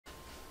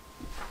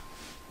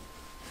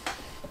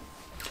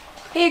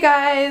Hey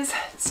guys,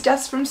 it's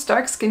Jess from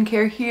Stark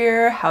Skincare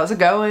here. How's it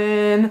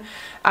going?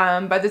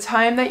 By the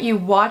time that you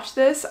watch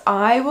this,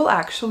 I will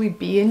actually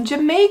be in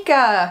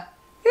Jamaica.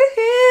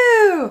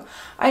 Woohoo!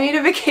 I need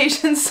a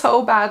vacation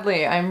so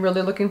badly. I'm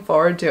really looking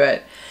forward to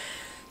it.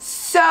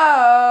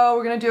 So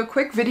we're gonna do a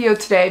quick video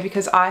today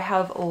because I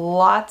have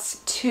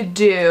lots to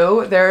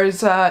do.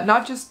 There's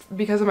not just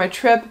because of my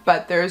trip,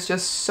 but there's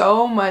just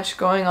so much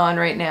going on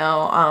right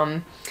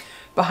now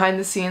behind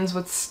the scenes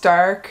with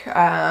Stark.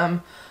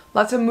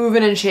 Lots of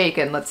moving and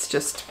shaking, let's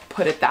just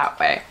put it that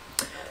way.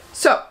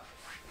 So,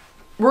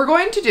 we're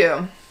going to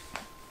do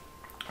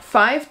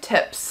 5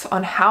 tips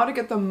on how to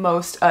get the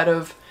most out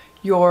of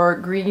your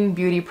green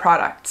beauty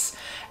products.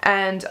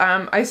 And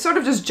I sort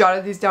of just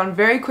jotted these down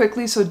very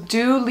quickly, so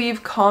do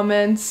leave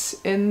comments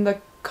in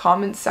the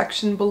comment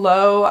section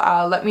below.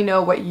 Let me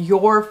know what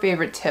your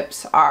favorite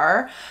tips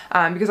are,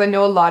 because I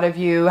know a lot of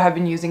you have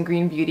been using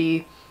green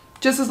beauty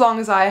just as long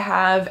as I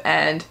have,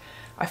 and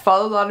I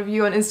follow a lot of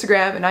you on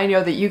Instagram, and I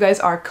know that you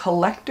guys are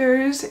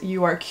collectors,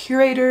 you are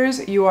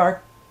curators, you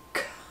are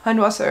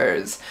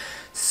connoisseurs.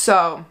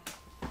 So,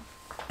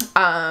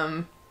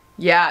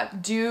 yeah,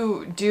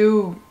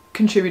 do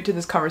contribute to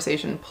this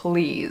conversation,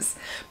 please.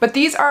 But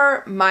these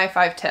are my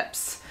 5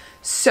 tips.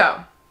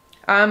 So,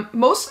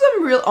 most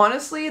of them,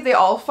 honestly, they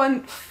all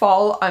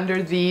fall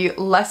under the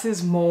less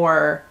is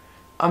more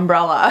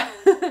umbrella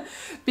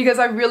because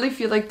I really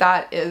feel like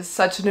that is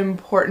such an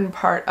important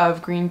part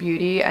of green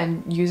beauty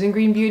and using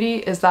green beauty,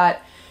 is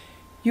that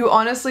you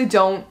honestly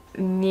don't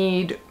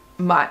need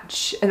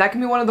much, and that can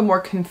be one of the more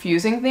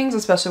confusing things,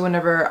 especially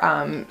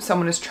whenever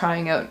someone is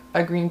trying out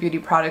a green beauty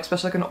product,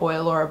 especially like an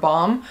oil or a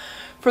balm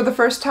for the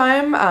first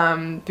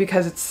time,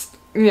 because it's,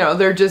 you know,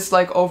 they're just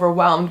like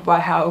overwhelmed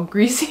by how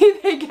greasy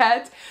they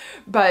get.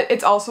 But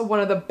it's also one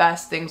of the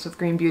best things with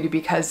green beauty,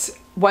 because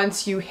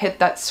once you hit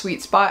that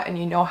sweet spot and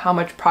you know how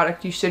much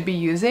product you should be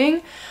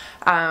using,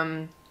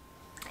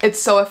 it's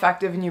so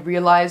effective, and you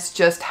realize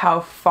just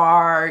how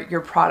far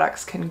your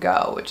products can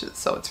go,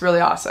 it's really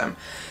awesome.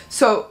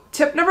 So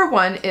tip number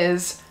 1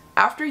 is,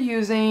 after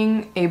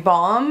using a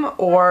balm,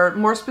 or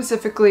more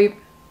specifically,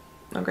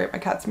 oh great, my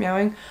cat's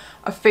meowing,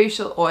 a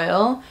facial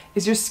oil,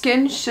 is your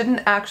skin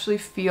shouldn't actually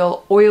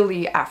feel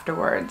oily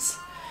afterwards.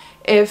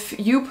 If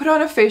you put on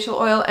a facial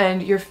oil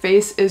and your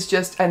face is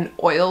just an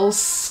oil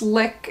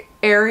slick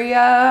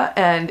area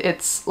and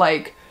it's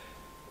like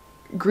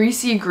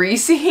greasy,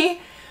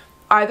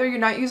 either you're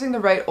not using the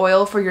right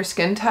oil for your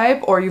skin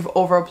type or you've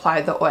over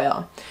applied the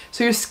oil.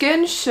 So your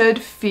skin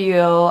should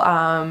feel,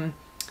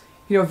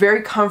 you know,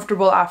 very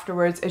comfortable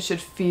afterwards. It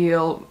should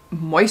feel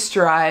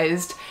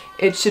moisturized.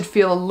 It should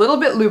feel a little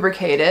bit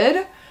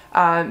lubricated.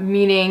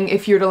 Meaning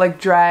if you were to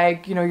like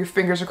drag, you know, your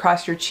fingers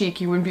across your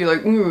cheek, you wouldn't be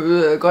like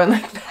going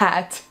like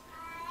that.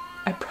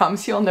 I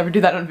promise you I'll never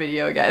do that on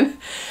video again.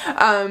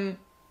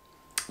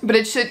 But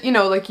it should, you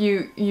know, like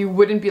you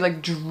wouldn't be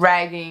like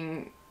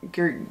dragging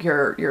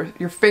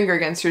your finger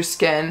against your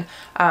skin.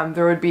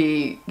 There would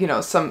be, you know,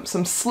 some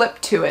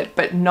slip to it,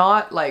 but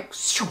not like,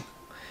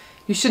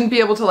 you shouldn't be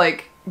able to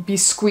like be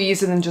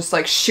squeezed and then just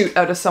like shoot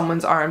out of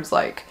someone's arms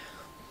like,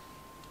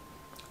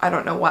 I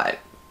don't know what.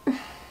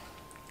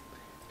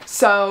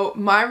 So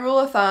my rule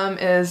of thumb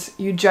is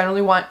you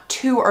generally want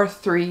 2 or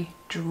 3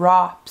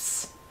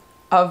 drops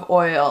of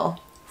oil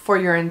for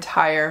your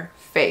entire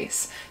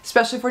face,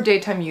 especially for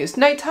daytime use.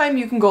 Nighttime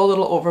you can go a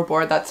little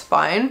overboard, that's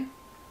fine.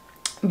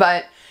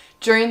 But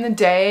during the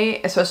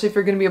day, especially if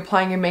you're going to be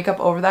applying your makeup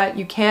over that,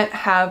 you can't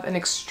have an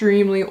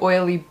extremely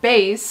oily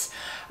base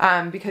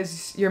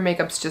because your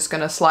makeup's just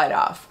going to slide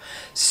off.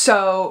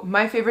 So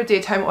my favorite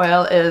daytime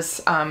oil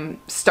is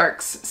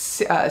Stark's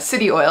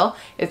City Oil.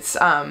 It's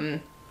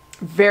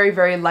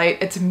very light.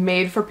 It's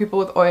made for people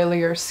with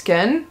oilier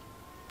skin.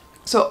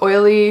 So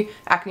oily,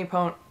 acne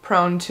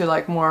prone to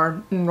like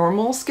more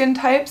normal skin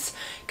types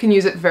can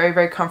use it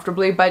very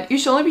comfortably, but you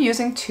should only be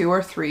using 2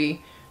 or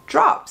 3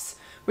 drops,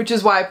 which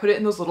is why I put it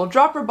in those little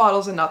dropper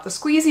bottles and not the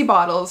squeezy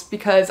bottles,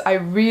 because I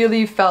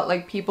really felt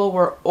like people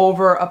were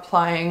over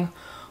applying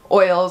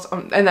oils,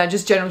 and that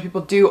just generally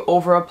people do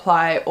over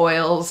apply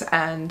oils,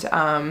 and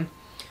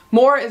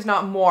more is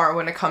not more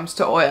when it comes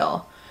to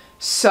oil.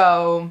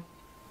 So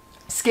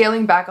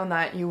scaling back on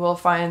that, you will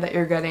find that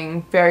you're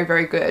getting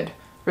very good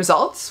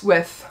results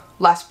with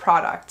less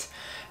product,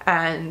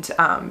 and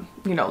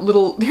you know,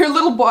 your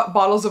little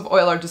bottles of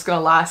oil are just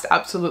gonna last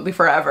absolutely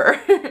forever.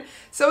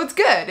 So it's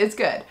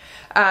good.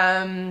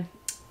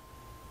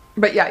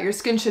 But yeah, your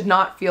skin should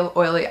not feel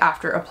oily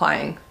after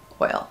applying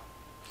oil,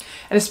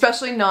 and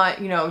especially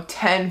not, you know,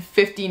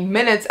 10-15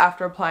 minutes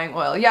after applying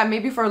oil. Yeah,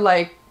 maybe for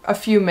like a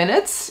few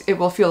minutes it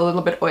will feel a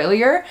little bit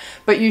oilier,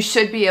 but you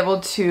should be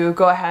able to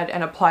go ahead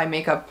and apply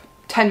makeup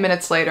 10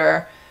 minutes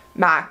later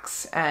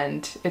max,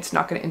 and it's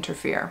not going to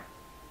interfere.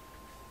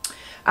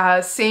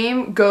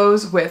 Same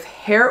goes with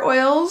hair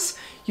oils.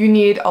 You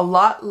need a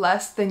lot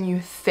less than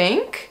you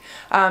think,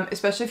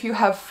 especially if you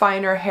have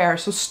finer hair.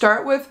 So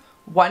start with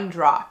 1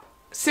 drop.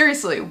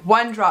 Seriously,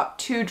 1 drop,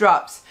 2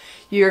 drops.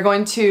 You're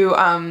going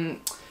to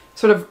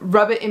sort of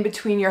rub it in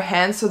between your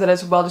hands so that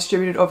it's well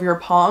distributed over your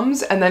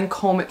palms, and then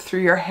comb it through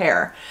your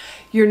hair.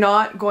 You're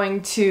not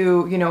going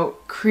to, you know,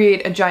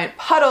 create a giant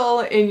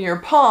puddle in your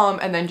palm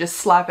and then just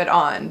slap it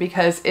on,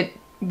 because it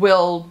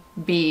will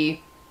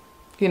be,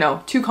 you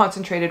know, too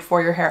concentrated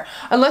for your hair.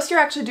 Unless you're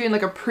actually doing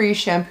like a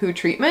pre-shampoo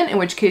treatment, in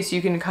which case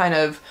you can kind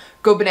of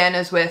go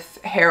bananas with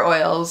hair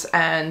oils,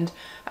 and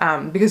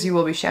because you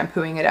will be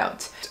shampooing it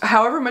out.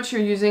 However much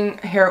you're using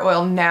hair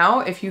oil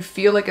now, if you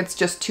feel like it's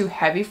just too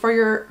heavy for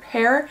your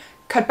hair,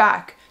 cut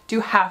back.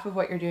 Do half of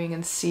what you're doing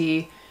and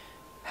see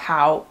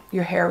how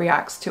your hair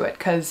reacts to it,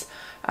 because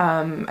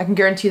I can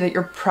guarantee that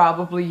you're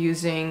probably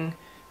using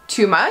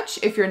too much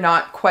if you're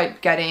not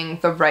quite getting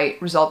the right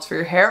results for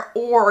your hair,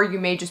 or you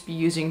may just be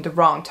using the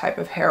wrong type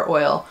of hair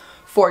oil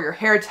for your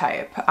hair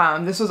type.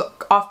 This was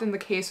often the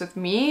case with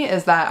me,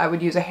 is that I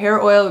would use a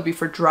hair oil, it would be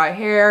for dry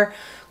hair,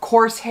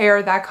 coarse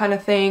hair, that kind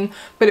of thing,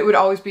 but it would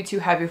always be too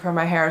heavy for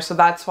my hair. So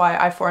that's why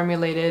I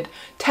formulated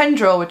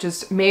Tendril, which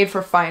is made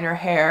for finer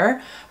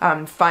hair,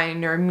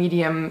 finer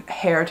medium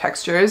hair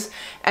textures,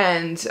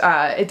 and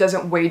it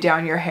doesn't weigh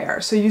down your hair.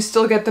 So you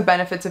still get the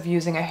benefits of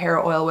using a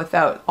hair oil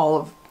without all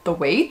of the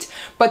weight,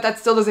 but that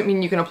still doesn't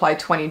mean you can apply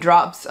 20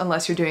 drops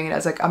unless you're doing it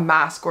as like a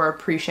mask or a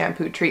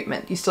pre-shampoo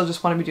treatment. You still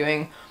just want to be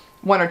doing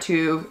 1 or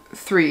 2,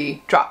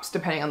 3 drops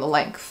depending on the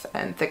length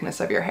and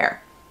thickness of your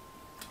hair.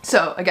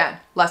 So again,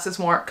 less is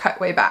more, cut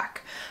way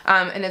back.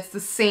 And it's the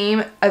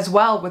same as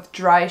well with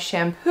dry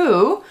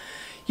shampoo.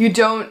 You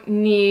don't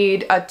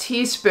need a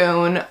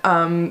teaspoon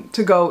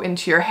to go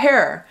into your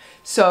hair.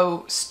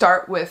 So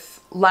start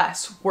with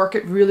less, work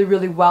it really,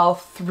 really well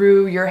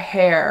through your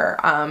hair.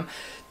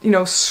 You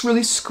know,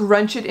 really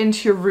scrunch it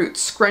into your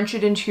roots, scrunch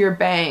it into your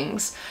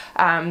bangs.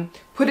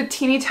 Put a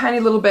teeny tiny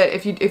little bit,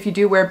 if you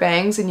do wear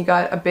bangs and you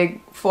got a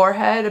big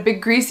forehead, a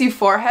big greasy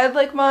forehead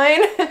like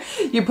mine,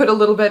 you put a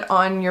little bit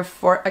on your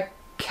a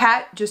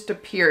cat just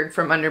appeared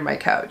from under my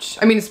couch.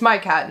 I mean, it's my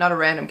cat, not a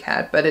random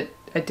cat, but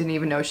I didn't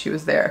even know she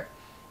was there.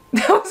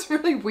 That was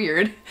really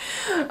weird.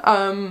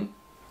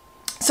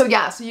 So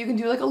yeah, so you can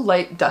do like a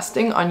light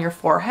dusting on your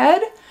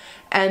forehead,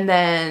 and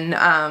then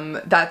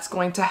that's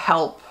going to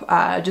help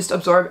just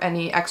absorb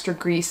any extra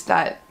grease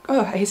that,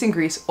 oh, I hate saying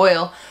grease,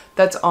 oil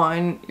that's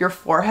on your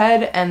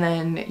forehead, and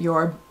then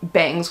your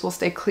bangs will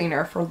stay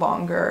cleaner for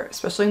longer,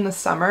 especially in the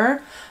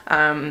summer.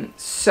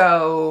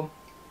 So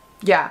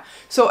yeah,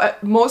 so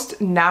most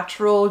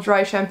natural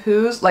dry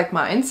shampoos like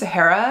mine,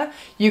 Sahara,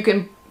 you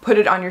can put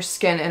it on your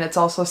skin and it's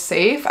also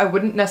safe. I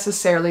wouldn't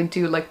necessarily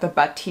do like the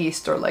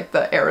Batiste or like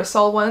the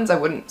aerosol ones. I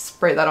wouldn't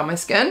spray that on my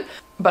skin,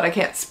 but I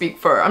can't speak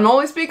for, I'm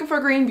only speaking for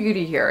Green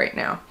Beauty here right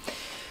now.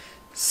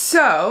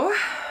 So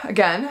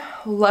again,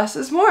 less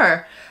is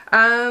more.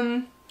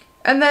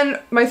 And then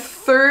my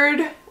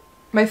third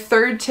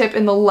tip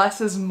in the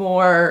less is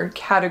more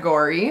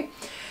category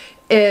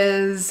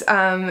is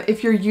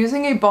if you're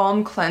using a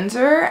balm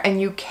cleanser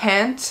and you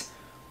can't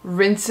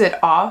rinse it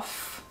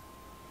off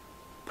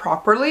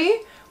properly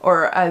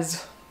or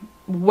as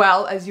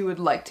well as you would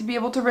like to be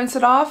able to rinse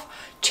it off,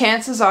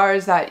 chances are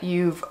is that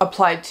you've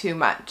applied too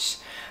much.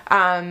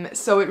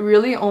 So it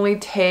really only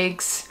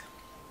takes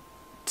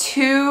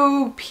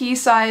 2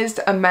 pea-sized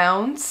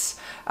amounts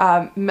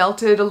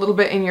melted a little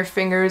bit in your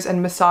fingers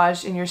and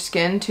massaged in your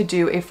skin to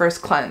do a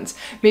first cleanse.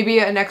 Maybe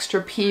an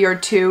extra pea or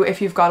 2 if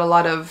you've got a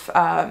lot of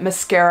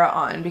mascara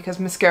on, because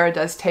mascara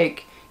does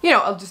take, you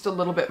know, just a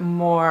little bit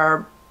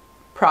more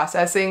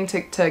processing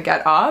to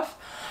get off.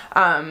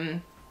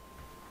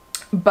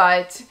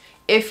 But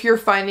if you're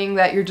finding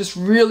that you're just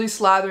really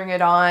slathering it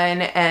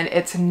on and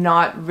it's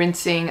not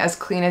rinsing as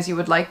clean as you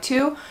would like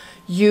to,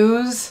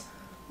 use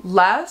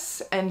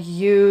less and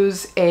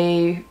use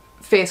a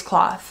face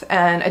cloth.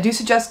 And I do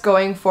suggest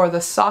going for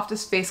the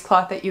softest face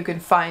cloth that you can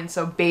find,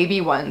 so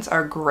baby ones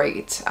are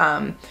great.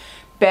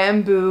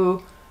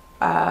 Bamboo,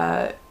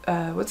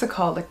 what's it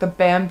called? Like the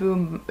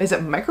bamboo, is it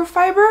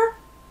microfiber?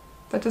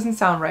 That doesn't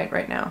sound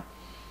right now.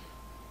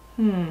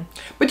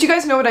 But you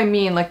guys know what I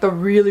mean, like the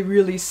really,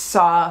 really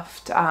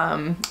soft,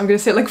 I'm gonna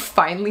say like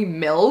finely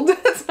milled,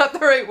 that's not the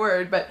right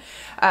word, but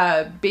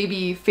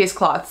baby face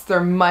cloths,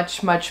 they're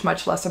much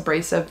less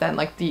abrasive than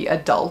like the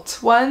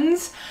adult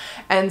ones.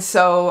 And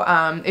so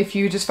if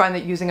you just find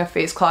that using a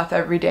face cloth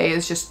every day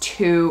is just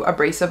too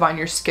abrasive on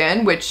your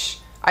skin, which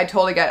I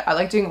totally get, I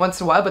like doing it once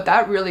in a while, but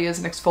that really is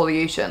an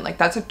exfoliation. Like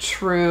that's a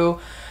true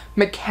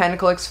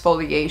mechanical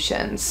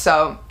exfoliation.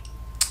 So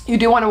you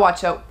do want to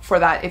watch out for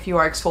that if you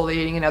are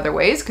exfoliating in other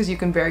ways, because you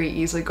can very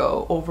easily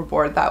go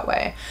overboard that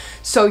way.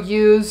 So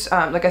use,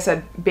 like I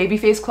said, baby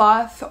face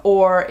cloth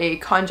or a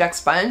konjac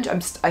sponge.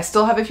 I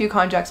still have a few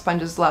konjac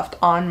sponges left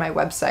on my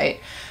website.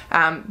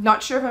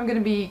 Not sure if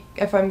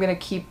I'm gonna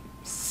keep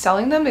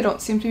selling them. They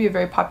don't seem to be a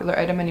very popular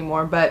item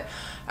anymore, but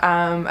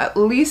at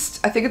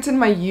least I think it's in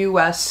my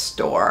US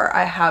store.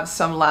 I have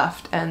some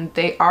left and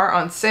they are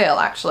on sale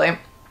actually.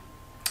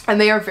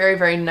 And they are very,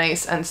 very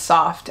nice and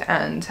soft,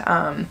 and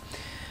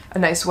a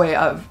nice way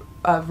of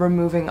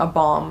removing a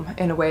balm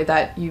in a way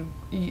that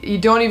you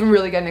don't even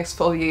really get an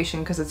exfoliation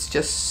because it's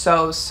just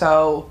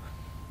so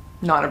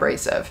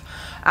non-abrasive.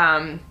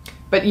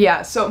 But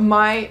yeah, so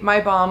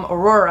my balm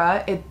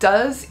Aurora, it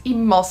does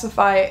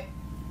emulsify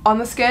on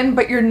the skin,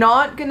 but you're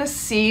not gonna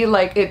see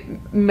like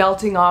it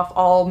melting off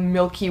all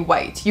milky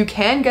white. You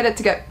can get it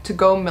to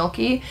go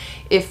milky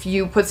if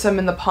you put some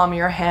in the palm of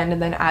your hand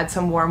and then add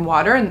some warm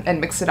water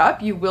and mix it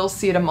up. You will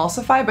see it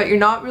emulsify, but you're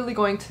not really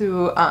going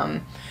to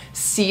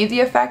see the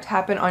effect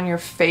happen on your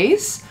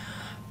face,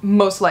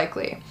 most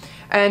likely.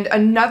 And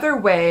another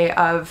way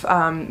of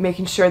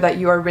making sure that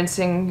you are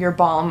rinsing your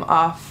balm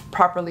off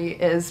properly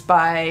is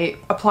by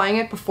applying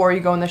it before you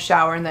go in the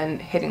shower and then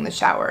hitting the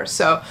shower.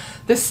 So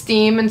the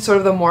steam and sort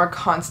of the more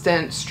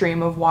constant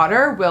stream of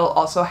water will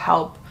also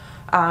help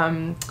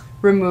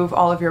remove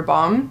all of your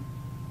balm.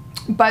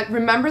 But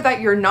remember that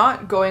you're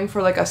not going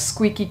for like a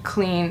squeaky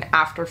clean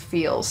after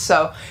feel.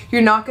 So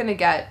you're not gonna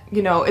get,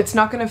 you know, it's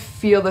not gonna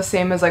feel the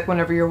same as like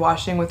whenever you're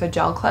washing with a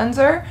gel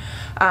cleanser.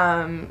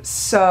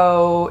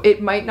 So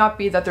it might not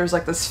be that there's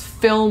like this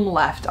film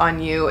left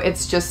on you.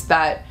 It's just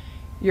that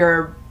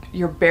your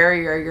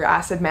barrier, your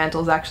acid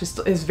mantle is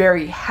actually is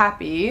very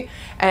happy,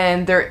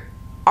 and there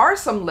are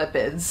some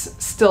lipids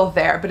still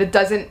there, but it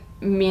doesn't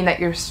mean that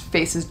your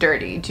face is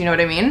dirty. Do you know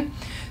what I mean?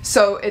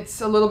 So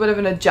it's a little bit of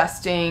an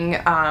adjusting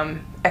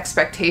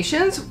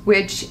expectations,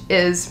 which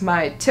is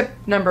my tip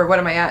number, what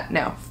am I at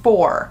now?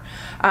 4.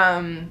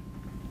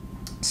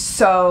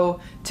 So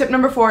tip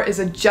number 4 is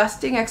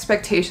adjusting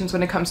expectations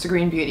when it comes to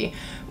green beauty.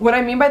 What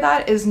I mean by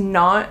that is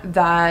not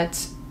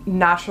that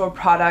natural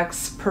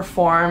products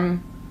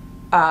perform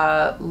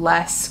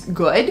less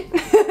good.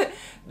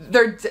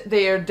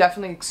 They are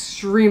definitely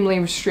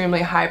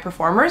extremely high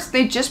performers.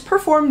 They just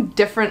perform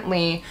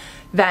differently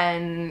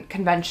than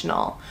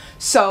conventional.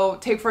 So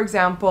take for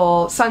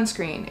example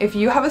sunscreen. If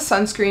you have a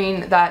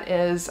sunscreen that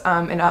is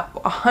in a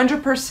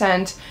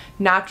 100%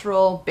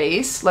 natural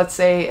base, let's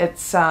say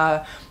it's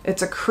a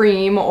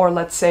cream, or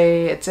let's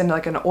say it's in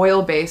like an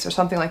oil base or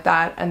something like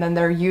that, and then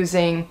they're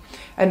using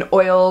an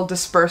oil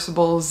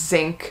dispersible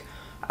zinc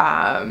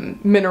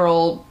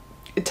mineral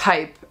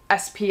type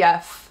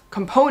SPF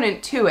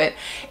component to it,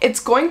 it's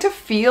going to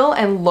feel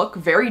and look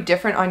very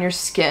different on your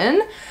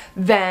skin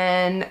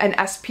than an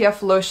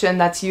SPF lotion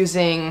that's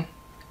using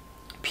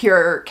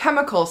pure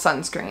chemical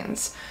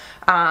sunscreens.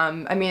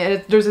 I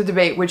mean, there's a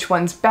debate which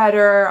one's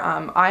better.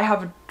 I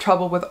have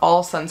trouble with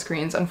all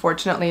sunscreens.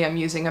 Unfortunately, I'm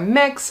using a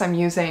mix. I'm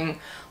using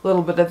a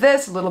little bit of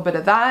this, a little bit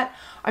of that.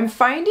 I'm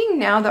finding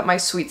now that my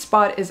sweet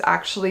spot is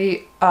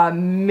actually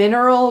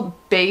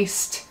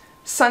mineral-based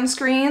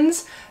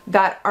sunscreens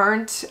that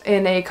aren't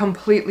in a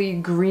completely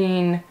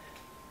green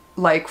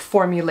like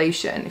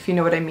formulation, if you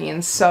know what I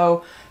mean.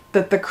 So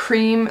that the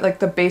cream, like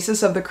the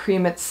basis of the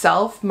cream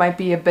itself might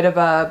be a bit of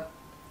a,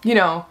 you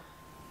know,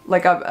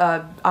 like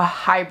a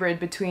hybrid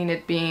between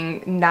it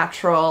being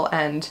natural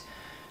and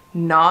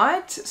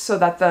not, so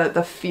that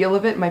the feel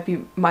of it might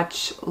be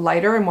much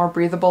lighter and more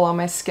breathable on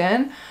my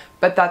skin,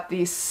 but that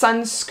the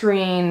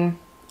sunscreen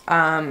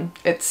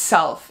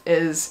itself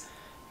is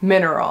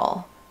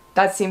mineral.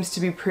 That seems to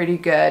be pretty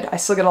good. I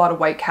still get a lot of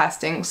white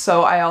casting,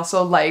 so I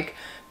also like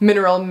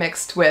mineral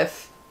mixed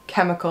with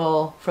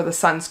chemical for the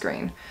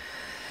sunscreen.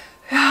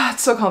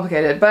 It's so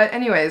complicated, but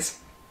anyways,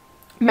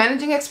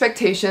 managing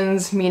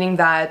expectations, meaning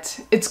that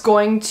it's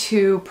going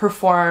to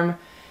perform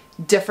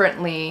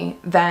differently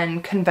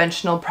than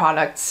conventional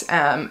products,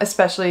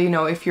 especially, you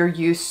know, if you're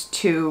used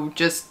to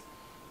just,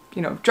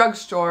 you know,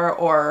 drugstore,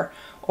 or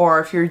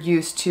if you're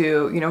used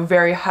to, you know,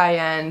 very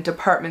high-end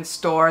department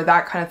store,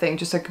 that kind of thing,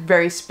 just like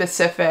very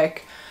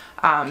specific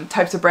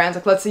types of brands.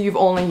 Like let's say you've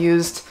only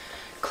used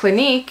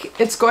Clinique,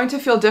 it's going to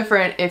feel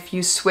different if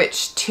you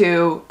switch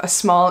to a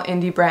small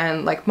indie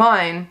brand like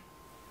mine.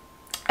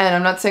 And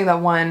I'm not saying that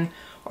one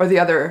or the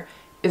other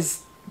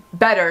is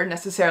better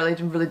necessarily, it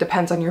really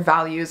depends on your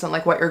values and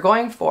like what you're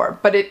going for,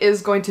 but it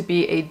is going to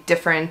be a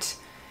different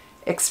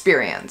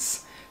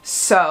experience.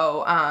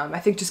 So I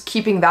think just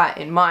keeping that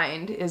in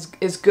mind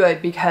is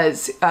good,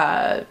 because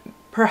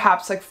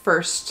perhaps like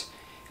first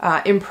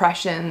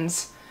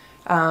impressions,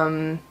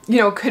 you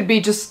know, could be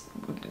just,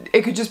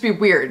 it could just be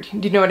weird.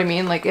 Do you know what I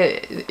mean? Like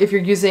if you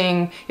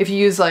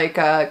use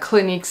like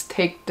Clinique's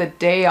Take the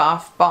Day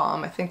Off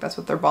balm, I think that's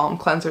what their balm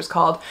cleanser is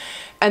called,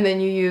 and then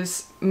you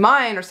use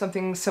mine or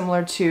something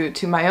similar to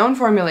my own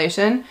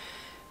formulation,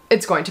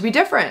 it's going to be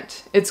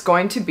different. It's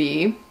going to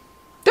be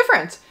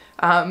different.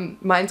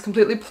 Mine's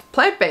completely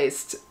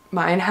plant-based.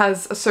 Mine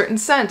has a certain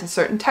scent, a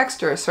certain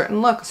texture, a certain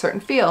look, a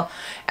certain feel.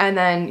 And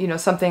then, you know,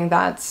 something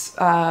that's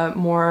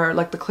more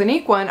like the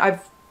Clinique one,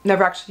 I've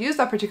never actually used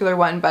that particular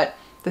one, but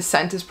the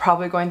scent is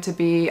probably going to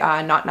be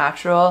not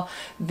natural.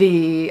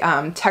 The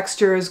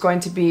texture is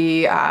going to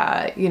be,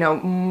 you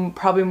know,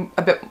 probably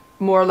a bit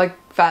more like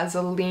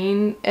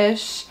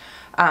Vaseline-ish.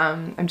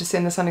 I'm just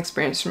saying this on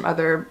experience from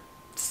other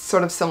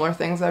sort of similar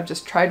things that I've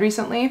just tried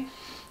recently,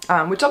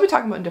 which I'll be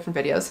talking about in different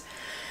videos.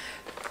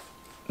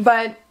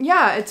 But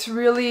yeah, it's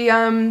really,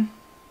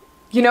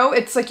 you know,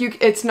 it's like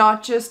it's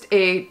not just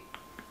a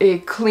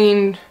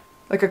clean,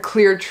 like a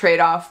clear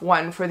trade-off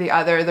one for the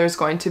other. There's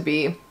going to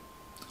be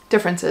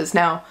differences.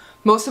 Now,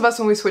 most of us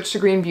when we switch to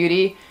green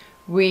beauty,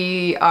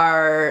 we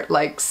are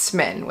like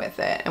smitten with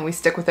it and we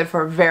stick with it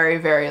for a very,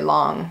 very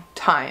long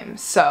time.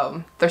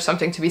 So there's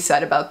something to be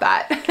said about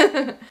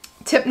that.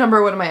 Tip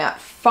number, what am I at?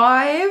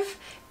 5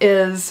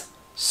 is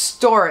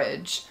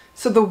storage.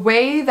 So the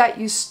way that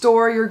you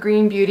store your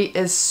green beauty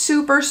is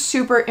super,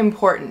 super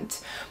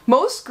important.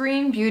 Most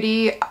green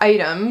beauty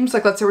items,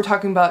 like let's say we're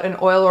talking about an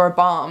oil or a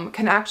balm,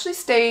 can actually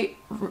stay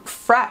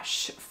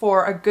fresh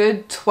for a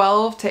good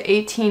 12 to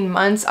 18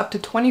 months, up to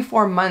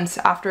 24 months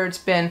after it's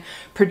been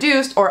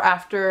produced or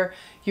after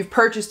you've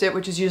purchased it,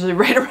 which is usually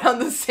right around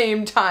the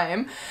same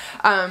time.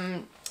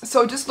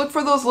 So just look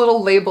for those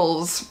little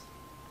labels.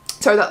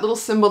 Sorry, that little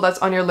symbol that's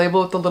on your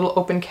label with the little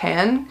open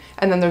can,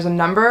 and then there's a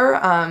number.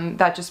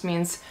 That just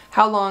means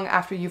how long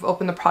after you've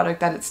opened the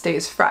product that it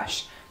stays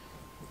fresh.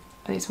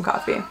 I need some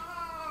coffee.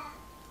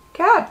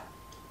 Cat.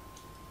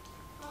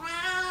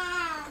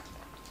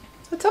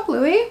 What's up,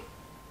 Louie?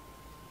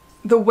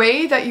 The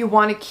way that you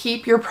want to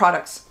keep your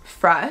products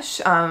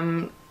fresh,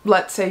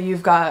 let's say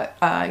you've got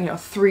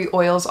 3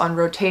 oils on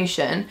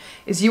rotation,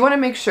 is you want to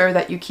make sure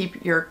that you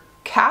keep your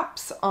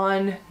caps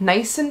on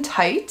nice and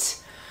tight.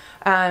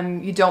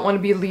 You don't want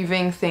to be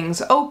leaving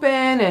things open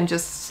and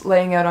just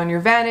laying out on your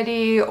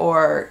vanity,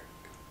 or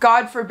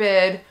God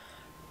forbid,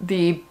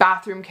 the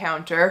bathroom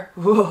counter.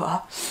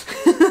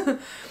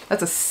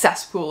 That's a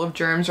cesspool of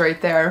germs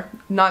right there.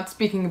 Not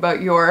speaking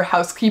about your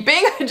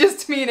housekeeping, I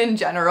just mean in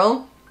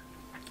general.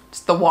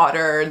 Just the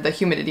water, the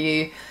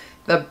humidity,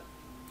 the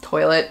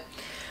toilet.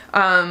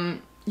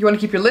 You want to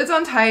keep your lids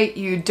on tight.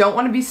 You don't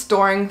want to be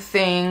storing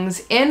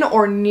things in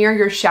or near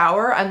your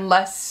shower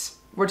unless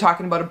we're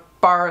talking about a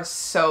bar of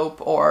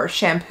soap or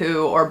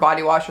shampoo or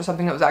body wash or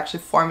something that was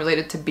actually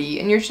formulated to be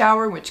in your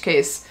shower, in which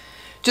case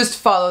just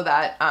follow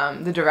that,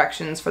 the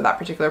directions for that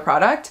particular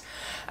product.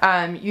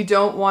 You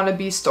don't want to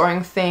be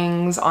storing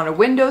things on a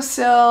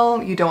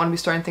windowsill. You don't want to be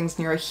storing things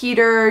near a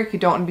heater. You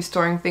don't want to be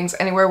storing things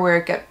anywhere where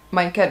it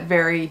might get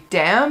very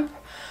damp,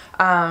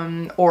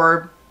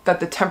 or that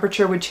the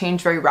temperature would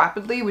change very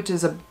rapidly, which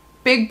is a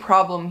big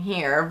problem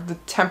here. The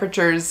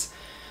temperatures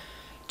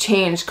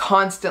change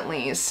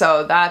constantly,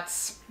 so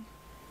that's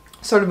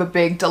sort of a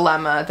big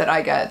dilemma that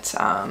I get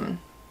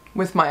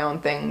with my own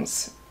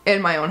things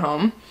in my own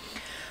home.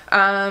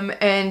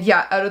 And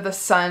yeah, out of the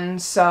sun,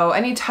 so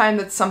anytime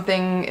that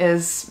something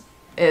is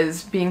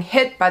being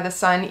hit by the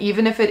sun,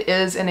 even if it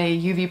is in a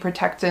UV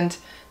protectant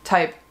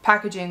type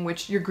packaging,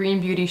 which your green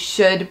beauty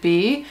should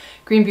be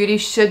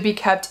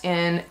kept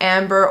in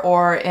amber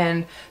or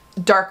in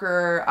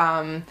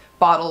darker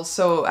bottles,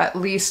 so at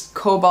least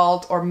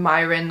cobalt or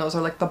myrin, those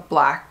are like the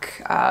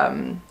black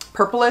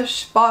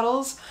purplish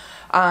bottles.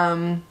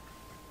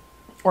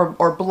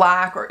 Or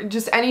black, or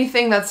just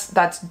anything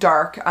that's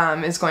dark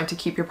is going to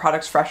keep your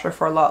products fresher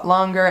for a lot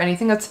longer.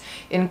 Anything that's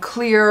in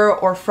clear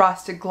or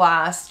frosted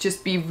glass,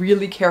 just be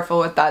really careful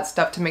with that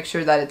stuff to make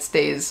sure that it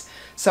stays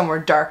somewhere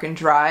dark and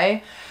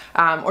dry,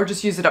 or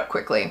just use it up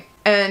quickly.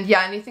 And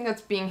yeah, anything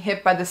that's being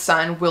hit by the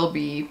sun will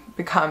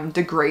become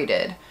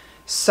degraded.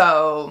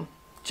 So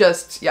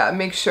just, yeah,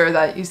 make sure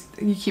that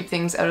you keep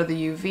things out of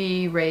the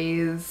UV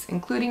rays,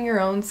 including your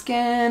own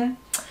skin.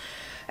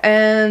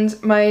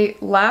 And my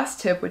last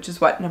tip, which is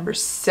what, number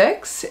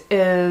 6,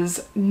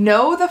 is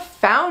know the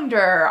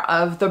founder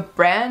of the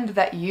brand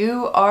that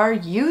you are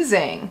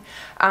using.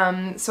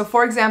 So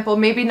for example,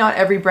 maybe not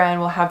every brand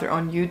will have their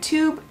own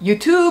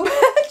YouTube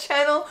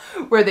channel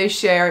where they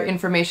share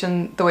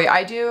information the way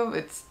I do.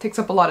 It takes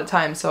up a lot of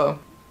time, so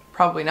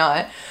probably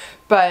not.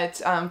 But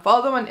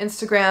follow them on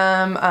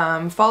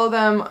Instagram, follow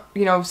them,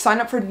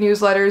 sign up for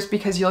newsletters,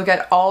 because you'll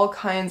get all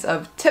kinds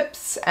of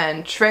tips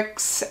and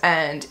tricks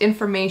and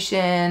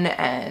information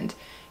and,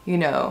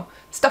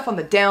 stuff on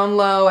the down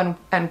low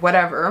and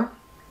whatever.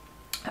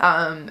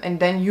 And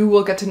then you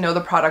will get to know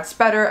the products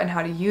better and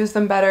how to use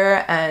them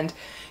better, and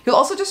you'll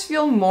also just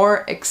feel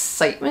more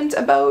excitement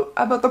about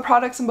the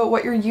products and about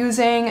what you're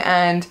using,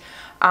 and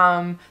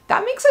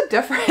that makes a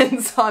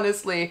difference,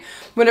 honestly.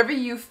 Whenever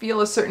you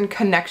feel a certain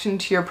connection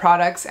to your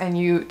products and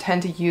you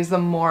tend to use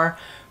them more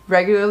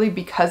regularly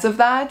because of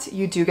that,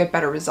 you do get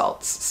better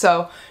results.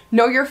 So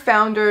know your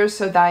founders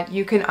so that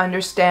you can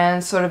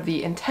understand sort of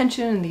the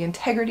intention and the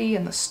integrity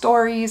and the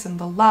stories and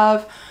the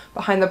love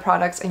behind the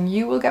products, and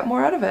you will get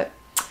more out of it.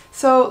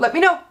 So let me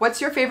know, what's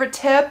your favorite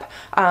tip?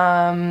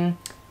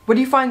 What do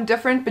you find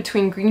different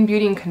between green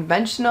beauty and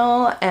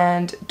conventional?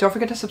 And don't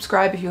forget to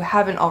subscribe if you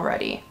haven't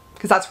already,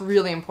 because that's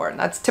really important.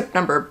 That's tip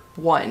number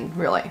 1,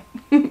 really.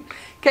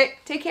 Okay,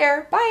 take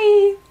care.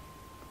 Bye.